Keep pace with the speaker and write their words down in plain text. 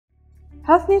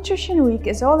Health Nutrition Week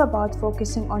is all about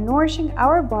focusing on nourishing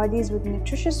our bodies with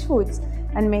nutritious foods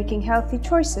and making healthy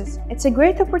choices. It's a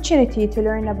great opportunity to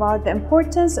learn about the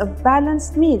importance of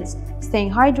balanced meals,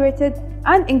 staying hydrated,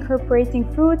 and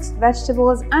incorporating fruits,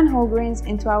 vegetables, and whole grains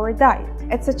into our diet.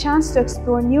 It's a chance to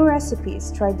explore new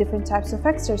recipes, try different types of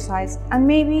exercise, and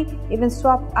maybe even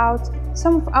swap out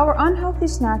some of our unhealthy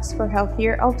snacks for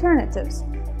healthier alternatives.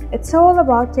 It's all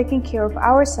about taking care of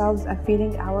ourselves and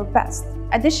feeling our best.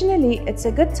 Additionally, it's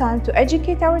a good time to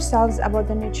educate ourselves about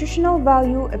the nutritional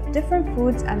value of different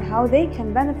foods and how they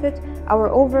can benefit our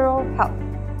overall health.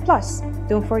 Plus,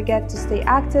 don't forget to stay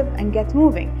active and get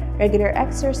moving. Regular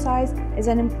exercise is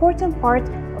an important part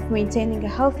of maintaining a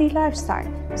healthy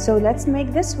lifestyle. So let's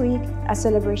make this week a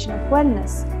celebration of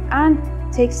wellness and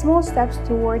take small steps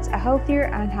towards a healthier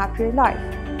and happier life.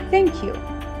 Thank you.